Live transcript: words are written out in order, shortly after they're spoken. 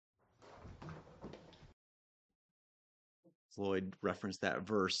Floyd referenced that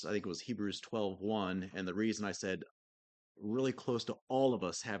verse. I think it was Hebrews 12:1, and the reason I said really close to all of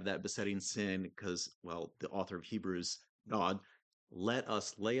us have that besetting sin because, well, the author of Hebrews, God, let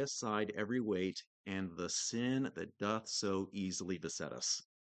us lay aside every weight and the sin that doth so easily beset us.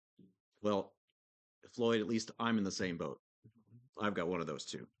 Well, Floyd, at least I'm in the same boat. I've got one of those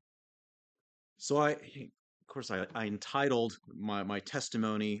too. So of course, I entitled my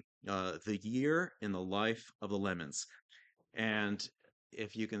testimony, "The Year in the Life of the Lemons." And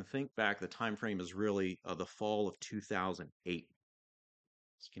if you can think back, the time frame is really the fall of 2008.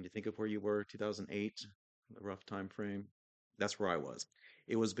 Can you think of where you were 2008, the rough time frame? That's where I was.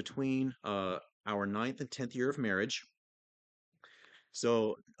 It was between our ninth and 10th year of marriage.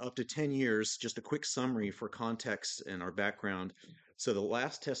 So up to 10 years, just a quick summary for context and our background. So the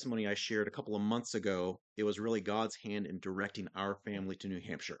last testimony I shared a couple of months ago, it was really God's hand in directing our family to New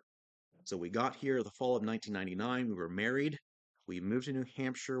Hampshire. So we got here the fall of 1999. We were married. We moved to New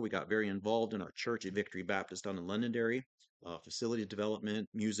Hampshire. We got very involved in our church at Victory Baptist down in Londonderry, facility development,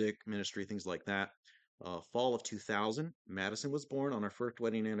 music, ministry, things like that. Fall of 2000, Madison was born on our first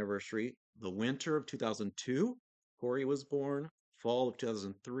wedding anniversary. The winter of 2002, Corey was born. Fall of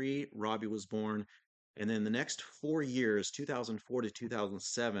 2003, Robbie was born. And then the next 4 years, 2004 to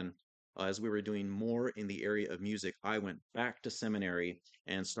 2007, as we were doing more in the area of music, I went back to seminary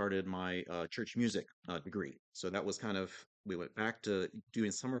and started my church music degree. So that was kind of, we went back to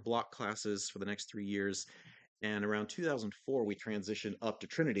doing summer block classes for the next 3 years. And around 2004, we transitioned up to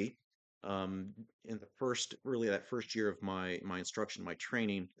Trinity in the first, really that first year of my instruction, my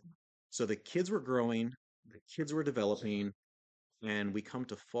training. So the kids were growing, the kids were developing, and we come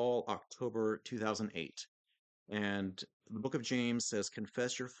to fall October 2008. And the book of James says,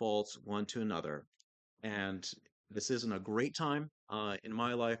 confess your faults one to another. And this isn't a great time in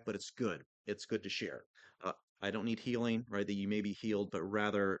my life, but it's good. It's good to share. Uh, I don't need healing, right? That you may be healed, but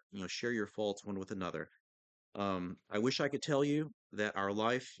rather, share your faults one with another. I wish I could tell you that our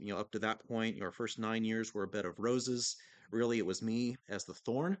life, up to that point, our first 9 years were a bed of roses. Really, it was me as the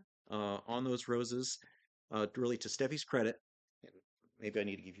thorn on those roses. Really, to Steffi's credit, maybe I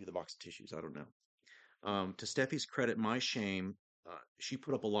need to give you the box of tissues. I don't know. To Steffi's credit, my shame, she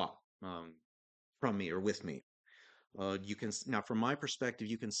put up a lot from me or with me. You can now, from my perspective,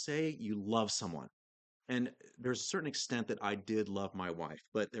 you can say you love someone, and there's a certain extent that I did love my wife,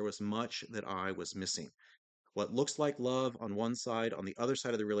 but there was much that I was missing. What looks like love on one side, on the other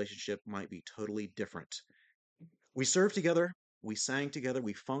side of the relationship, might be totally different. We served together, we sang together,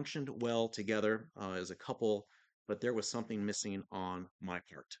 we functioned well together as a couple, but there was something missing on my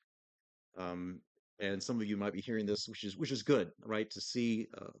part. Um, and some of you might be hearing this, which is good, right? To see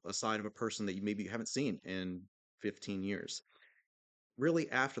a side of a person that you maybe haven't seen in 15 years. Really,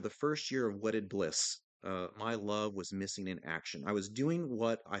 after the first year of wedded bliss, my love was missing in action. I was doing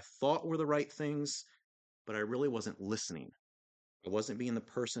what I thought were the right things, but I really wasn't listening. I wasn't being the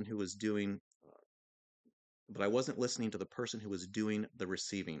person who was doing, but I wasn't listening to the person who was doing the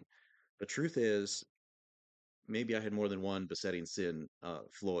receiving. The truth is, maybe I had more than one besetting sin,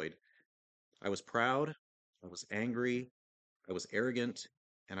 Floyd. I was proud, I was angry, I was arrogant,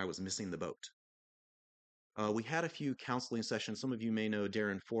 and I was missing the boat. We had a few counseling sessions. Some of you may know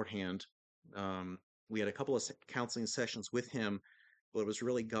Darren Forthand. Um, we had a couple of counseling sessions with him, but it was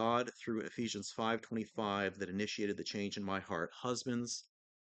really God through Ephesians 5:25 that initiated the change in my heart. Husbands,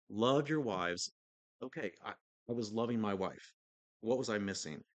 love your wives. Okay, I was loving my wife. What was I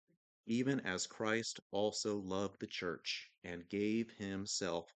missing? Even as Christ also loved the church and gave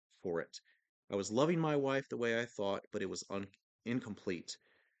himself for it. I was loving my wife the way I thought, but it was incomplete.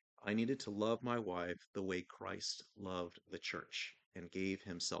 I needed to love my wife the way Christ loved the church and gave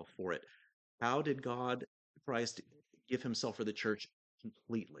himself for it. How did God, Christ, give himself for the church?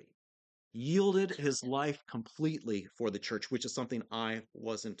 Completely. Yielded his life completely for the church, which is something I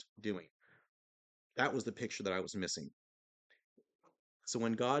wasn't doing. That was the picture that I was missing. So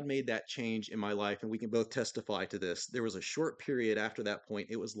when God made that change in my life, and we can both testify to this, there was a short period after that point.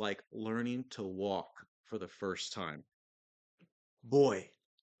 It was like learning to walk for the first time. Boy,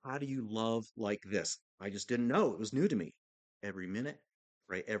 how do you love like this? I just didn't know. It was new to me. Every minute,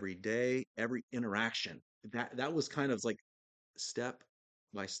 right? Every day, every interaction. That was kind of like step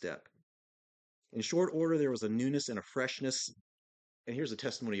by step. In short order, there was a newness and a freshness. And here's a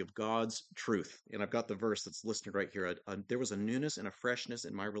testimony of God's truth. And I've got the verse that's listed right here. There was a newness and a freshness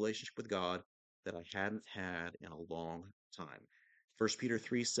in my relationship with God that I hadn't had in a long time. 1 Peter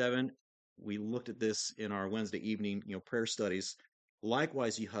 3:7. We looked at this in our Wednesday evening, prayer studies.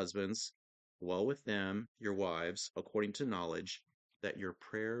 Likewise, ye husbands, dwell with them, your wives, according to knowledge, that your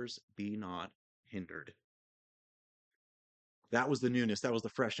prayers be not hindered. That was the newness. That was the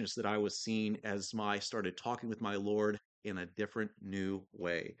freshness that I was seeing as I started talking with my Lord in a different, new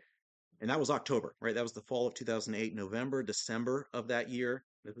way. And that was October, right? That was the fall of 2008, November, December of that year.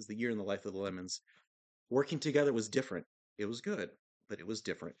 That was the year in the life of the Lemons. Working together was different. It was good, but it was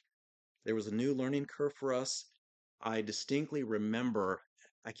different. There was a new learning curve for us. I distinctly remember,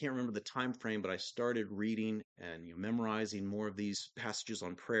 I can't remember the time frame, but I started reading and memorizing more of these passages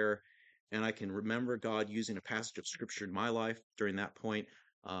on prayer. And I can remember God using a passage of scripture in my life during that point,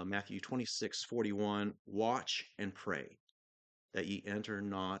 Matthew 26:41, watch and pray that ye enter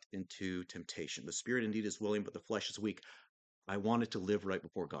not into temptation. The spirit indeed is willing, but the flesh is weak. I wanted to live right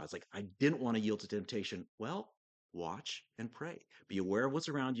before God. It's like I didn't want to yield to temptation. Well, watch and pray. Be aware of what's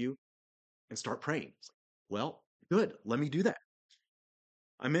around you and start praying. It's like, well, good. Let me do that.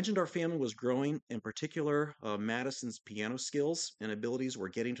 I mentioned our family was growing. In particular, Madison's piano skills and abilities were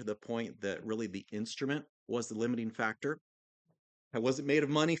getting to the point that really the instrument was the limiting factor. I wasn't made of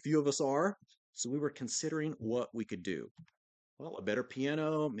money. Few of us are. So we were considering what we could do. Well, a better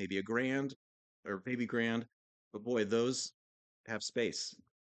piano, maybe a grand or baby grand. But boy, those have space,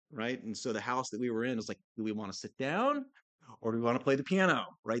 right? And so the house that we were in is like, do we want to sit down or do we want to play the piano,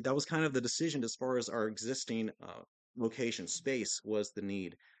 right? That was kind of the decision as far as our existing location. Space was the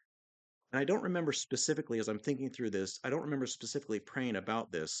need. And I don't remember specifically, as I'm thinking through this, I don't remember specifically praying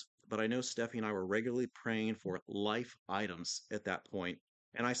about this, but I know Steffi and I were regularly praying for life items at that point,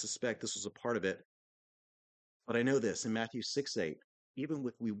 and I suspect this was a part of it. But I know this in Matthew 6:8, even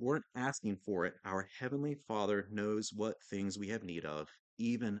if we weren't asking for it, our Heavenly Father knows what things we have need of,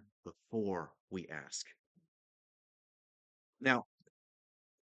 even before we ask. Now,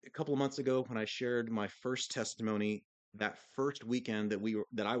 a couple of months ago, when I shared my first testimony, that first weekend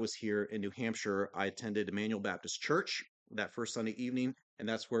that I was here in New Hampshire, I attended Emmanuel Baptist Church that first Sunday evening, and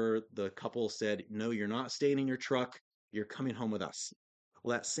that's where the couple said, "No, you're not staying in your truck. You're coming home with us."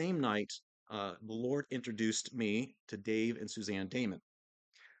 Well, that same night, the Lord introduced me to Dave and Suzanne Damon.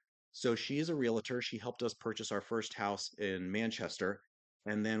 So she is a realtor. She helped us purchase our first house in Manchester.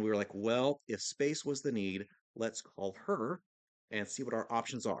 And then we were like, well, if space was the need, let's call her and see what our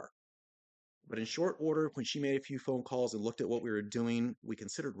options are. But in short order, when she made a few phone calls and looked at what we were doing, we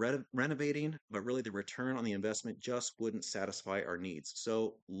considered renovating, but really the return on the investment just wouldn't satisfy our needs.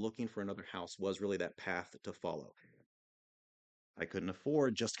 So looking for another house was really that path to follow. I couldn't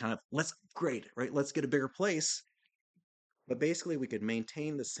afford just kind of, let's upgrade, right? Let's get a bigger place. But basically, we could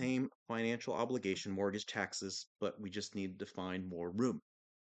maintain the same financial obligation, mortgage, taxes, but we just needed to find more room.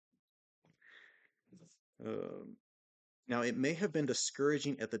 Um, Now, it may have been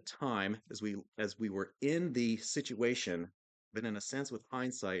discouraging at the time as we were in the situation, but in a sense, with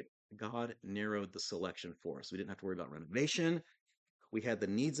hindsight, God narrowed the selection for us. We didn't have to worry about renovation. We had the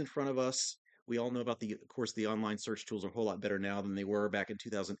needs in front of us. We all know about of course, the online search tools are a whole lot better now than they were back in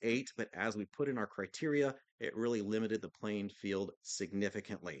 2008. But as we put in our criteria, it really limited the playing field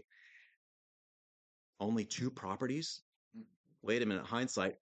significantly. Only two properties? Wait a minute,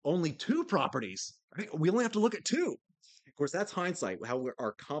 hindsight. Only two properties. Right? We only have to look at two. Of course, that's hindsight. How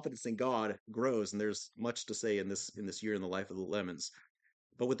our confidence in God grows, and there's much to say in this year in the life of the Lemons.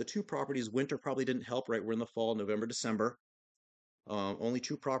 But with the two properties, winter probably didn't help. Right, we're in the fall, November, December. Only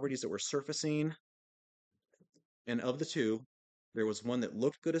two properties that were surfacing, and of the two, there was one that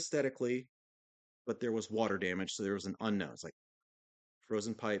looked good aesthetically, but there was water damage, so there was an unknown. It's like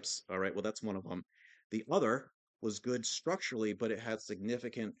frozen pipes. All right, well, that's one of them. The other was good structurally, but it had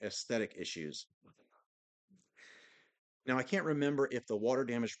significant aesthetic issues. Now, I can't remember if the water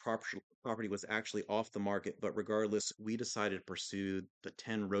damaged property was actually off the market, but regardless, we decided to pursue the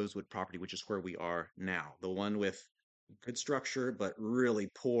 10 Rosewood property, which is where we are now. The one with good structure, but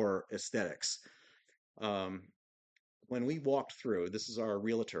really poor aesthetics. Um, when we walked through, this is our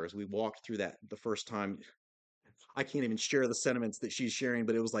realtor, as we walked through that the first time, I can't even share the sentiments that she's sharing,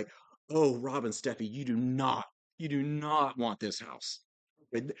 but it was like, oh, Robin, Steffi, you do not want this house.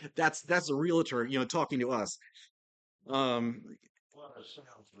 That's a realtor, talking to us. Um,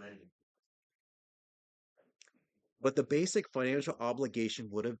 but the basic financial obligation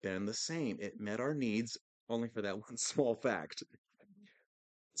would have been the same. It met our needs, only for that one small fact.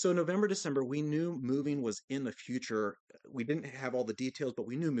 So November, December, we knew moving was in the future. We didn't have all the details, but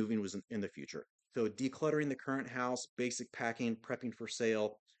we knew moving was in the future. So decluttering the current house, basic packing, prepping for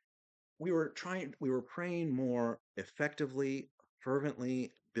sale. We were praying more effectively,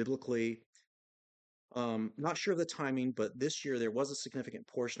 fervently, biblically. Not sure of the timing, but this year there was a significant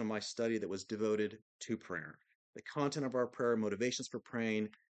portion of my study that was devoted to prayer. The content of our prayer, motivations for praying.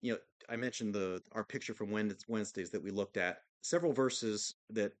 I mentioned our picture from Wednesdays that we looked at. Several verses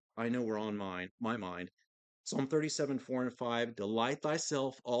that I know were on my mind. Psalm 37, 4 and 5, delight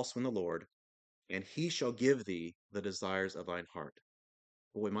thyself also in the Lord, and he shall give thee the desires of thine heart.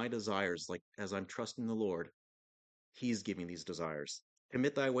 Boy, my desires, like as I'm trusting the Lord, he's giving these desires.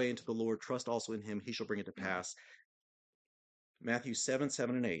 Commit thy way into the Lord, trust also in him, he shall bring it to pass. Matthew 7,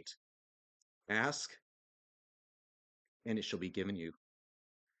 7 and 8. Ask, and it shall be given you.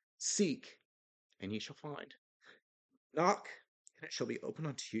 Seek, and ye shall find. Knock, and it shall be opened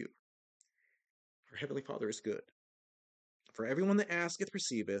unto you. For Heavenly Father is good. For everyone that asketh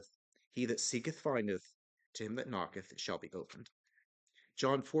receiveth, he that seeketh findeth, to him that knocketh it shall be opened.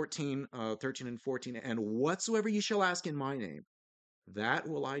 John 14, 13 and 14, and whatsoever ye shall ask in my name, that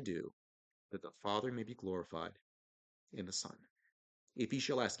will I do, that the Father may be glorified in the Son. If ye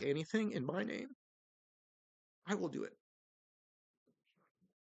shall ask anything in my name, I will do it.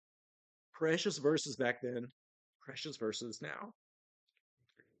 Precious verses back then, precious verses now.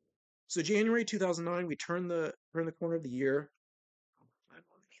 So January 2009, we turn the corner of the year.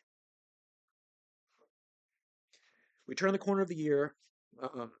 We turn the corner of the year.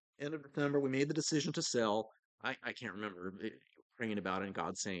 End of December, we made the decision to sell. I can't remember praying about it and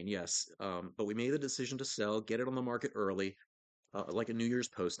God saying yes. But we made the decision to sell, get it on the market early, like a New Year's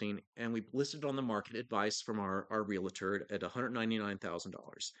posting, and we listed on the market advice from our realtor at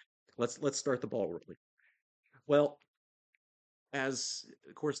 $199,000. Let's start the ball rolling. Well, as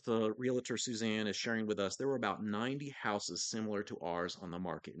of course the realtor Suzanne is sharing with us, there were about 90 houses similar to ours on the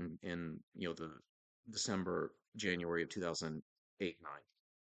market in the December, January of 2008, 9.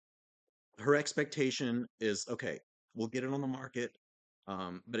 Her expectation is, okay, we'll get it on the market,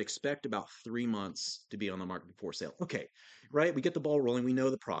 but expect about 3 months to be on the market before sale. Okay, right? We get the ball rolling. We know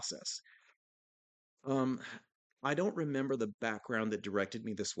the process. Um, I don't remember the background that directed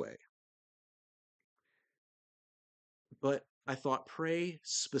me this way, but I thought pray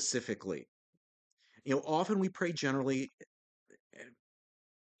specifically. Often we pray generally,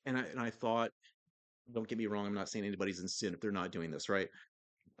 and I thought, don't get me wrong, I'm not saying anybody's in sin if they're not doing this, right?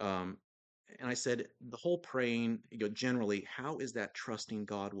 Um, and I said, the whole praying, generally, how is that trusting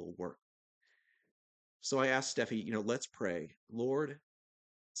God will work? So I asked Steffi, let's pray, Lord,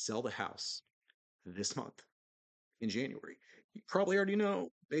 sell the house this month in January. You probably already know,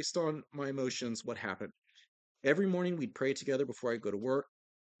 based on my emotions, what happened. Every morning we'd pray together before I go to work.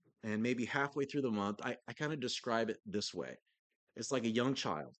 And maybe halfway through the month, I kind of describe it this way. It's like a young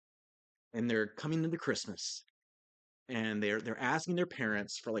child, and they're coming into Christmas, and they're asking their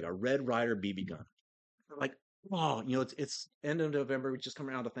parents for like a Red Ryder BB gun. Like, oh, it's end of November, we just come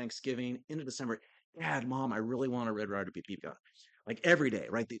around to Thanksgiving, into December. Dad, Mom, I really want a Red Ryder BB gun. Like every day,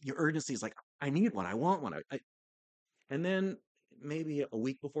 right? The urgency is like, I need one, I want one. And then maybe a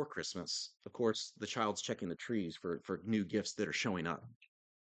week before Christmas, of course, the child's checking the trees for new gifts that are showing up,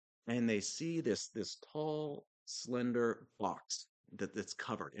 and they see this tall, slender box that's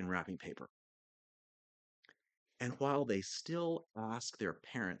covered in wrapping paper. And while they still ask their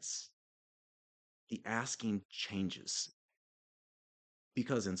parents, the asking changes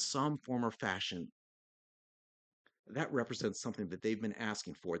because in some form or fashion, that represents something that they've been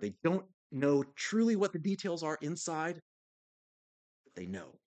asking for. They don't know truly what the details are inside, but they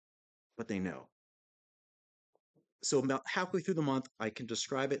know. But they know. So about halfway through the month, I can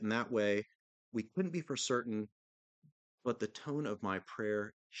describe it in that way. We couldn't be for certain, but the tone of my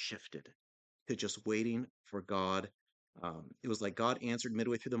prayer shifted to just waiting for God. It was like God answered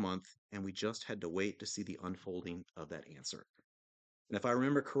midway through the month, and we just had to wait to see the unfolding of that answer. And if I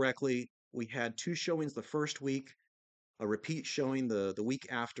remember correctly, we had 2 showings the first week, a repeat showing the week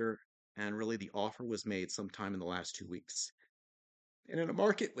after, and really the offer was made sometime in the last 2 weeks. And in a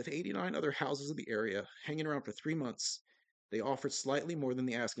market with 89 other houses in the area hanging around for 3 months, they offered slightly more than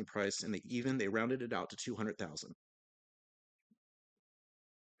the asking price, and they rounded it out to 200,000.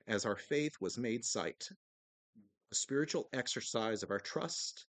 As our faith was made sight, a spiritual exercise of our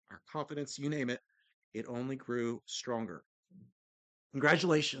trust, our confidence, you name it, it only grew stronger.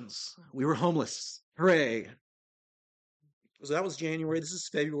 Congratulations, we were homeless. Hooray. So that was January. This is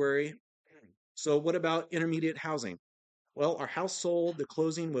February. So what about intermediate housing? Well, our house sold. The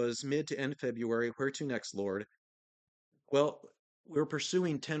closing was mid to end February. Where to next, Lord? Well, we were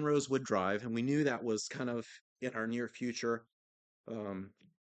pursuing 10 Rosewood Drive, and we knew that was kind of in our near future, um,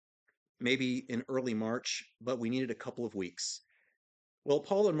 maybe in early March, but we needed a couple of weeks. Well,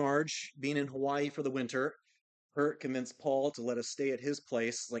 Paul and Marge, being in Hawaii for the winter, Kurt convinced Paul to let us stay at his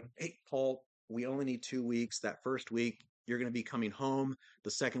place. Like, hey, Paul, we only need 2 weeks. That first week, you're going to be coming home.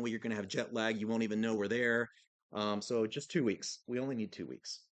 The second week, you're going to have jet lag. You won't even know we're there. So just 2 weeks. We only need 2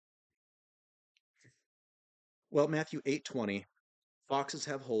 weeks. Well, Matthew 8:20, Foxes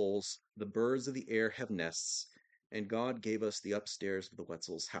have holes, the birds of the air have nests, and God gave us the upstairs of the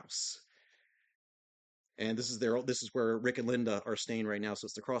Wetzel's house. And this is where Rick and Linda are staying right now. So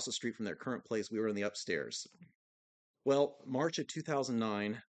it's across the street from their current place. We were in the upstairs. Well, March of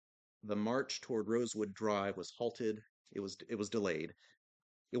 2009, the march toward Rosewood Drive was halted. It was delayed.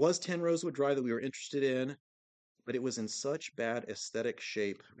 It was 10 Rosewood Drive that we were interested in, but it was in such bad aesthetic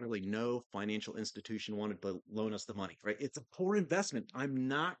shape. Really, no financial institution wanted to loan us the money, right? It's a poor investment. I'm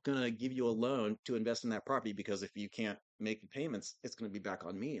not going to give you a loan to invest in that property because if you can't make the payments, it's going to be back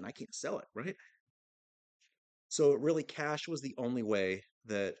on me and I can't sell it, right? So really, cash was the only way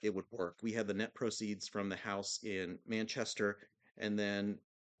that it would work. We had the net proceeds from the house in Manchester, and then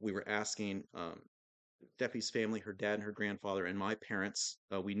we were asking Steffi's family, her dad and her grandfather, and my parents.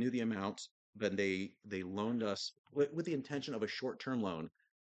 We knew the amount, but they loaned us with the intention of a short-term loan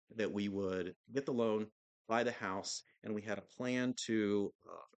that we would get the loan, buy the house, and we had a plan to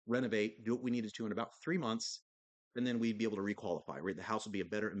renovate, do what we needed to in about 3 months, and then we'd be able to requalify. Right, the house would be a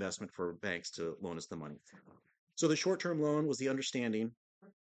better investment for banks to loan us the money. So the short-term loan was the understanding,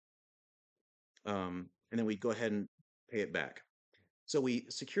 and then we'd go ahead and pay it back. So we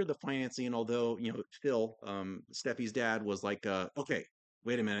secured the financing, and although, Phil, Steffi's dad was like, okay,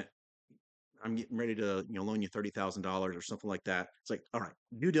 wait a minute, I'm getting ready to, loan you $30,000 or something like that. It's like, all right,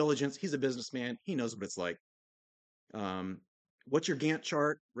 due diligence. He's a businessman. He knows what it's like. Um, what's your Gantt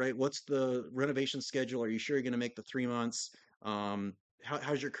chart, right? What's the renovation schedule? Are you sure you're going to make the 3 months?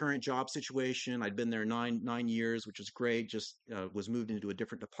 How's your current job situation? I'd been there nine years, which is great. Just was moved into a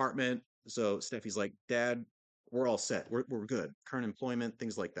different department. So Steffi's like, Dad, we're all set. We're good. Current employment,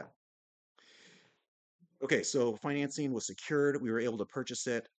 things like that. Okay, so financing was secured. We were able to purchase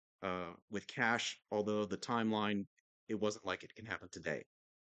it with cash, although the timeline, it wasn't like it can happen today.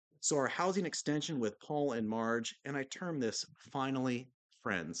 So our housing extension with Paul and Marge, and I term this finally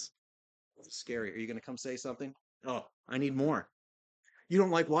friends. Scary. Are you going to come say something? Oh, I need more. You don't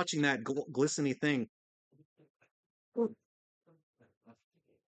like watching that glistening thing.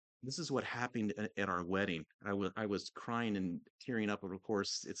 This is what happened at our wedding. I was crying and tearing up. Of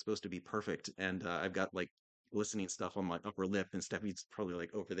course, it's supposed to be perfect, and I've got like glistening stuff on my upper lip, and Stephanie's probably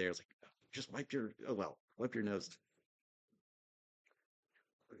like over there. It's like, just wipe your nose.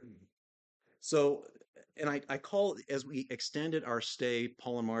 So, and I call as we extended our stay,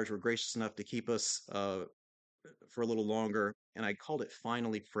 Paul and Marge were gracious enough to keep us for a little longer, and I called it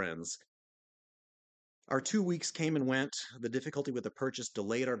finally friends. Our 2 weeks came and went. The difficulty with the purchase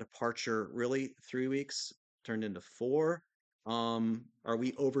delayed our departure. Really, 3 weeks turned into four. Are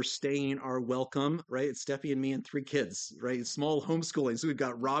we overstaying our welcome? Right, it's Steffi and me and three kids. Right, small homeschooling. So we've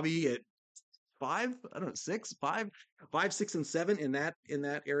got Robbie at five, I don't know, six, five, 6, and 7 in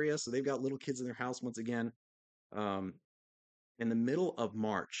that area. So they've got little kids in their house once again. Um, in the middle of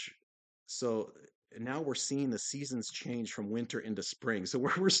March. So now we're seeing the seasons change from winter into spring. So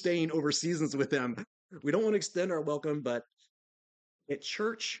we're staying over seasons with them. We don't want to extend our welcome, but at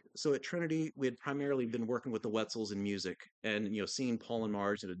church, so at Trinity, we had primarily been working with the Wetzels in music and, seeing Paul and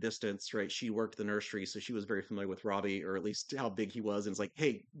Marge at a distance, right? She worked the nursery, so she was very familiar with Robbie, or at least how big he was. And it's like,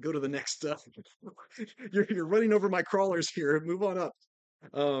 hey, go to the next stuff. You're running over my crawlers here. Move on up.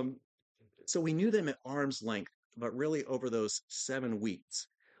 Um, so we knew them at arm's length, but really over those 7 weeks,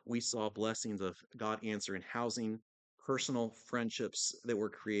 we saw blessings of God answering housing, personal friendships that were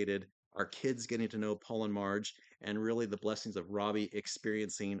created, our kids getting to know Paul and Marge, and really the blessings of Robbie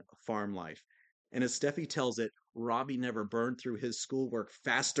experiencing farm life. And as Steffi tells it, Robbie never burned through his schoolwork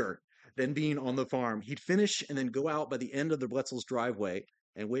faster than being on the farm. He'd finish and then go out by the end of the Wetzel's driveway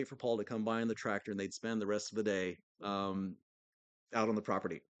and wait for Paul to come by in the tractor, and they'd spend the rest of the day out on the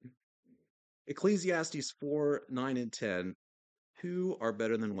property. Ecclesiastes 4, 9, and 10, two are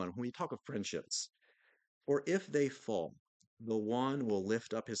better than one. When we talk of friendships, for if they fall, the one will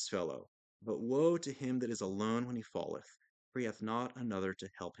lift up his fellow. But woe to him that is alone when he falleth, for he hath not another to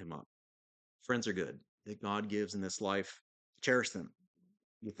help him up. Friends are good, that God gives in this life. Cherish them.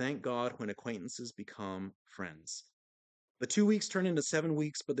 You thank God when acquaintances become friends. The 2 weeks turned into 7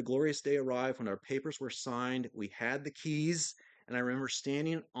 weeks, but the glorious day arrived when our papers were signed. We had the keys, and I remember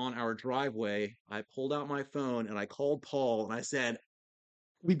standing on our driveway. I pulled out my phone and I called Paul and I said,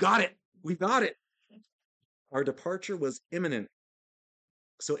 we got it. We got it. Our departure was imminent.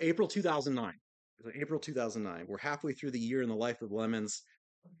 So April 2009. April 2009. We're halfway through the year in the life of Lemons.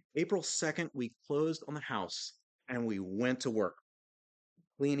 April 2nd, we closed on the house and we went to work.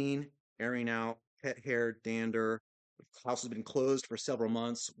 Cleaning, airing out, pet hair, dander. The house has been closed for several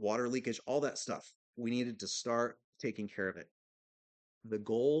months, water leakage, all that stuff. We needed to start taking care of it. The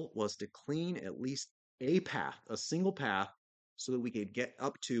goal was to clean at least a path, a single path, so that we could get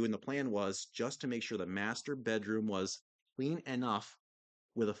up to, and the plan was just to make sure the master bedroom was clean enough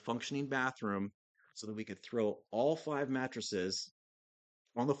with a functioning bathroom so that we could throw all 5 mattresses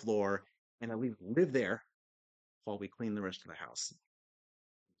on the floor and at least live there while we clean the rest of the house.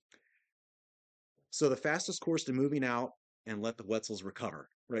 So the fastest course to moving out and let the Wetzels recover,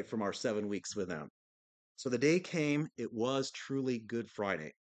 right, from our 7 weeks with them. So the day came, it was truly Good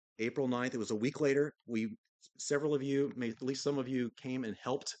Friday. April 9th, it was a week later. Several of you, at least some of you, came and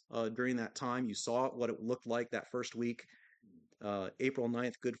helped during that time. You saw what it looked like that first week. April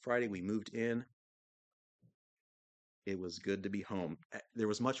 9th, Good Friday, we moved in. It was good to be home. There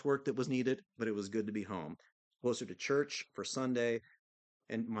was much work that was needed, but it was good to be home. Closer to church for Sunday,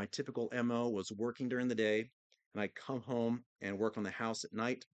 and my typical MO was working during the day, and I'd come home and work on the house at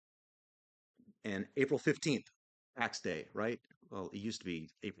night. And April 15th, tax day, right? Well, it used to be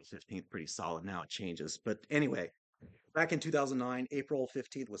April 15th, pretty solid. Now it changes. But anyway, back in 2009, April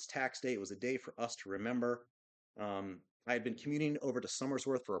 15th was tax day. It was a day for us to remember. I had been commuting over to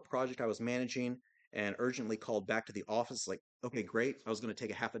Somersworth for a project I was managing and urgently called back to the office. Like, okay, great. I was going to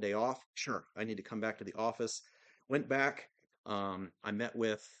take a half a day off. Sure, I need to come back to the office. Went back. I met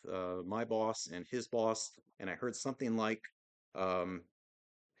with my boss and his boss, and I heard something like, um,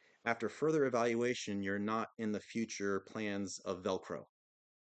 after further evaluation, you're not in the future plans of Velcro.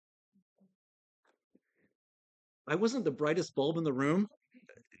 I wasn't the brightest bulb in the room,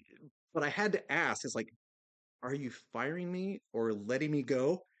 but I had to ask, it's like, are you firing me or letting me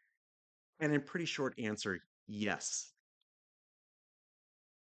go? And in pretty short answer, yes.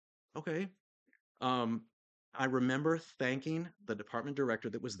 Okay. Um, I remember thanking the department director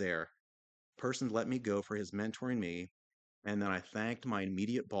that was there, person let me go for his mentoring me, and then I thanked my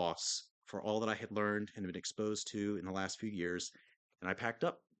immediate boss for all that I had learned and been exposed to in the last few years. And I packed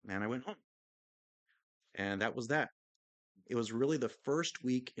up and I went home. And that was that. It was really the first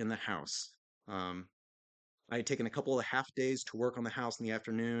week in the house. Um, I had taken a couple of half days to work on the house in the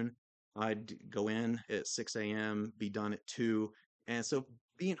afternoon. I'd go in at 6 a.m., be done at 2. And so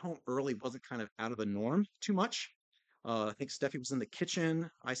being home early wasn't kind of out of the norm too much. I think Steffi was in the kitchen.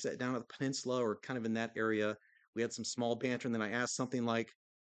 I sat down at the peninsula or kind of in that area. We had some small banter, and then I asked something like,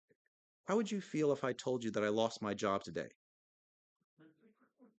 how would you feel if I told you that I lost my job today?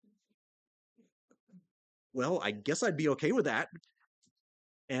 Well, I guess I'd be okay with that.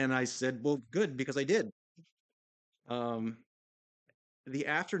 And I said, well, good, because I did. Um, the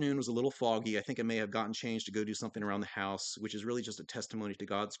afternoon was a little foggy. I think I may have gotten changed to go do something around the house, which is really just a testimony to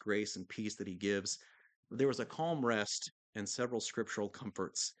God's grace and peace that He gives. There was a calm rest and several scriptural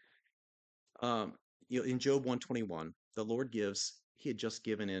comforts. Um, in Job 121, the Lord gives, He had just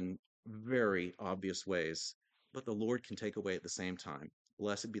given in very obvious ways, but the Lord can take away at the same time.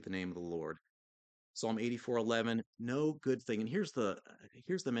 Blessed be the name of the Lord. Psalm 84:11, no good thing. And here's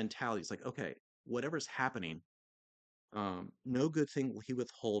the mentality. It's like, okay, whatever's happening, no good thing will he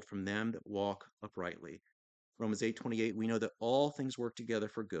withhold from them that walk uprightly. Romans 8:28, we know that all things work together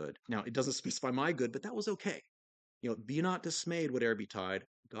for good. Now, it doesn't specify my good, but that was okay. Be not dismayed, whatever betide,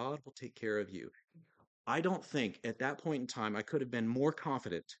 God will take care of you. I don't think at that point in time I could have been more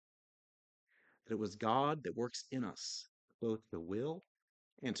confident that it was God that works in us, both to will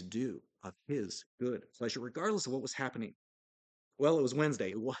and to do of his good pleasure, regardless of what was happening. Well, it was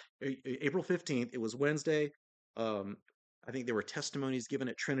Wednesday. April 15th. It was Wednesday. Um, I think there were testimonies given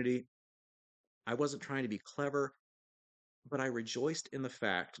at Trinity. I wasn't trying to be clever, but I rejoiced in the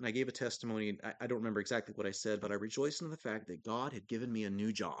fact, and I gave a testimony. I don't remember exactly what I said, but I rejoiced in the fact that God had given me a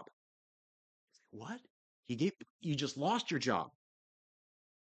new job. What? You just lost your job.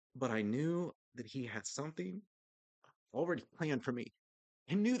 But I knew that he had something already planned for me.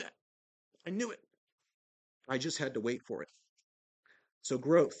 I knew that. I knew it. I just had to wait for it. So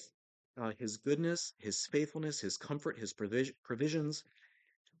growth, his goodness, his faithfulness, his comfort, his provisions.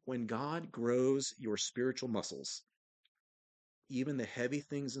 When God grows your spiritual muscles, even the heavy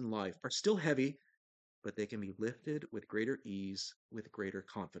things in life are still heavy, but they can be lifted with greater ease, with greater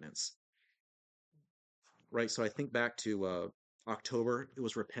confidence. Right? So I think back to October, it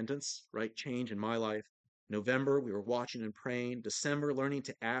was repentance, right? Change in my life. November, we were watching and praying. December, learning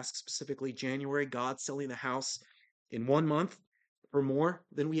to ask specifically. January, God selling the house in 1 month for more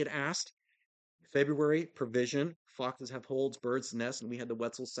than we had asked. February, provision. Foxes have holes, birds nest, and we had the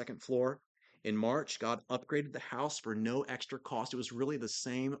Wetzel's second floor. In March, God upgraded the house for no extra cost. It was really the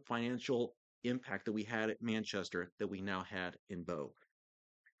same financial impact that we had at Manchester that we now had in Bow.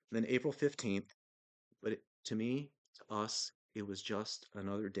 And then April 15th, but to me, to us, it was just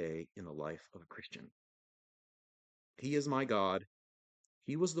another day in the life of a Christian. He is my God.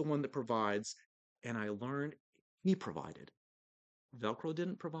 He was the one that provides, and I learned He provided. Velcro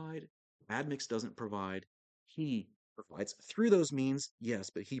didn't provide. Admix doesn't provide. He provides. Through those means, yes,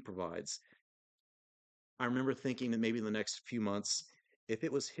 but he provides. I remember thinking that maybe in the next few months, if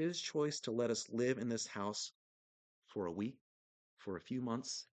it was his choice to let us live in this house for a week, for a few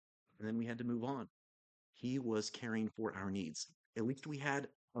months, and then we had to move on, he was caring for our needs. At least we had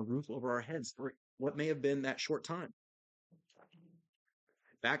a roof over our heads for what may have been that short time.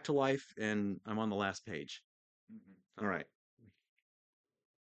 Back to life, and I'm on the last page. All right.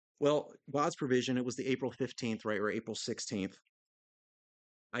 Well, God's provision, it was the April 15th, right, or April 16th.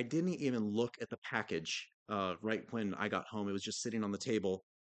 I didn't even look at the package right when I got home. It was just sitting on the table.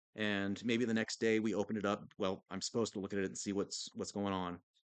 And maybe the next day we opened it up. Well, I'm supposed to look at it and see what's going on.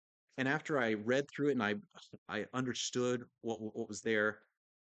 And after I read through it and I understood what was there,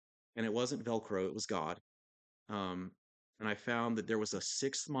 and it wasn't Velcro, it was God. Um, and I found that there was a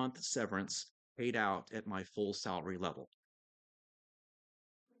 6-month severance paid out at my full salary level.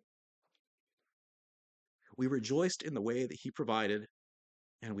 We rejoiced in the way that he provided,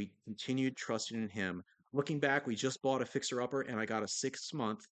 and we continued trusting in him. Looking back, we just bought a fixer-upper, and I got a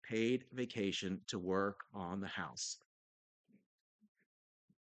 6-month paid vacation to work on the house.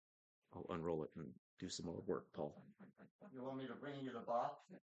 I'll unroll it and do some more work, Paul. You want me to bring you the box?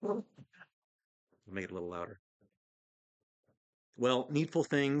 I'll make it a little louder. Well, needful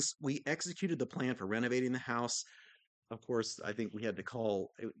things. We executed the plan for renovating the house. Of course, I think we had to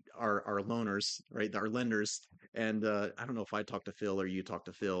call our loaners, right? Our lenders. And I don't know if I talked to Phil or you talked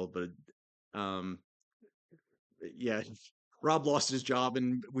to Phil, but um, yeah, Rob lost his job,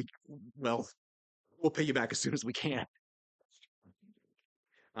 and well, we'll pay you back as soon as we can.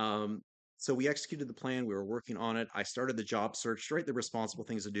 Um, so we executed the plan. We were working on it. I started the job search, right? The responsible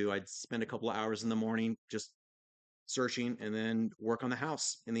things to do. I'd spend a couple of hours in the morning just searching and then work on the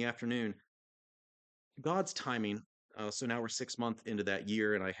house in the afternoon. God's timing. So now we're 6 months into that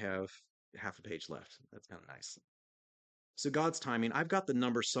year, and I have half a page left. That's kind of nice. So God's timing. I've got the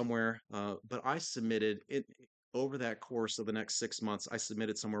number somewhere, but I submitted it over that course of the next 6 months. I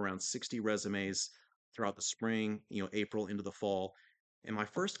submitted somewhere around 60 resumes throughout the spring, April into the fall. And my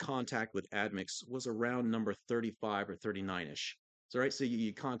first contact with Admix was around number 35 or 39-ish. So, right, so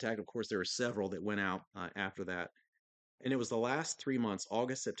you contact, of course, there were several that went out after that. And it was the last 3 months,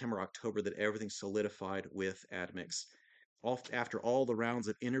 August, September, October, that everything solidified with Admix. After all the rounds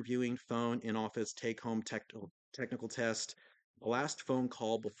of interviewing, phone, in office, take home technical test, the last phone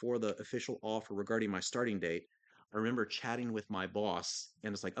call before the official offer regarding my starting date, I remember chatting with my boss,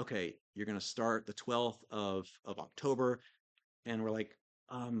 and it's like, okay, you're going to start the 12th of October. And we're like,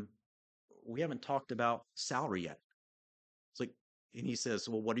 we haven't talked about salary yet. It's like, and he says,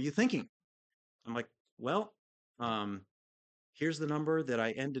 well, what are you thinking? I'm like, well, um, here's the number that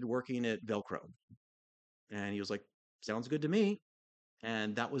I ended working at Velcro. And he was like, sounds good to me.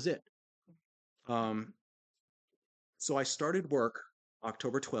 And that was it. Um, so I started work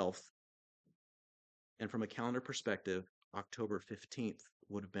October 12th. And from a calendar perspective, October 15th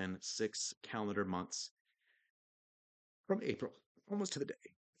would have been 6 calendar months from April, almost to the day.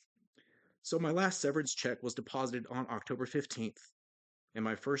 So my last severance check was deposited on October 15th, and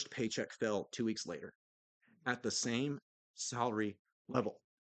my first paycheck fell 2 weeks later at the same salary level.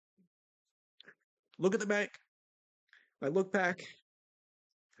 Look at the bank. I look back,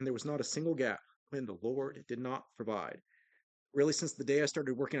 and there was not a single gap when the Lord did not provide. Really, since the day I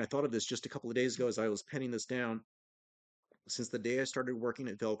started working, I thought of this just a couple of days ago as I was penning this down. Since the day I started working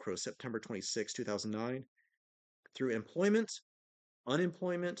at Velcro, September 26, 2009, through employment,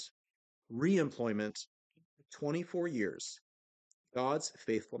 unemployment, reemployment, 24 years, God's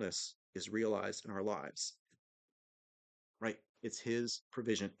faithfulness is realized in our lives. Right? It's his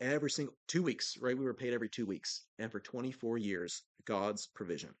provision every single 2 weeks, right? We were paid every 2 weeks. And for 24 years, God's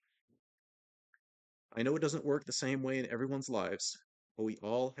provision. I know it doesn't work the same way in everyone's lives, but we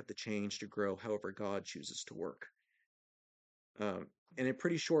all have to change to grow however God chooses to work. And in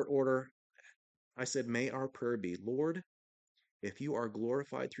pretty short order, I said, may our prayer be, Lord, if you are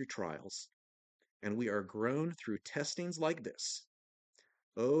glorified through trials, and we are grown through testings like this,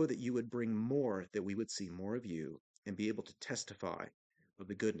 oh, that you would bring more, that we would see more of you and be able to testify of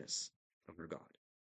the goodness of your God.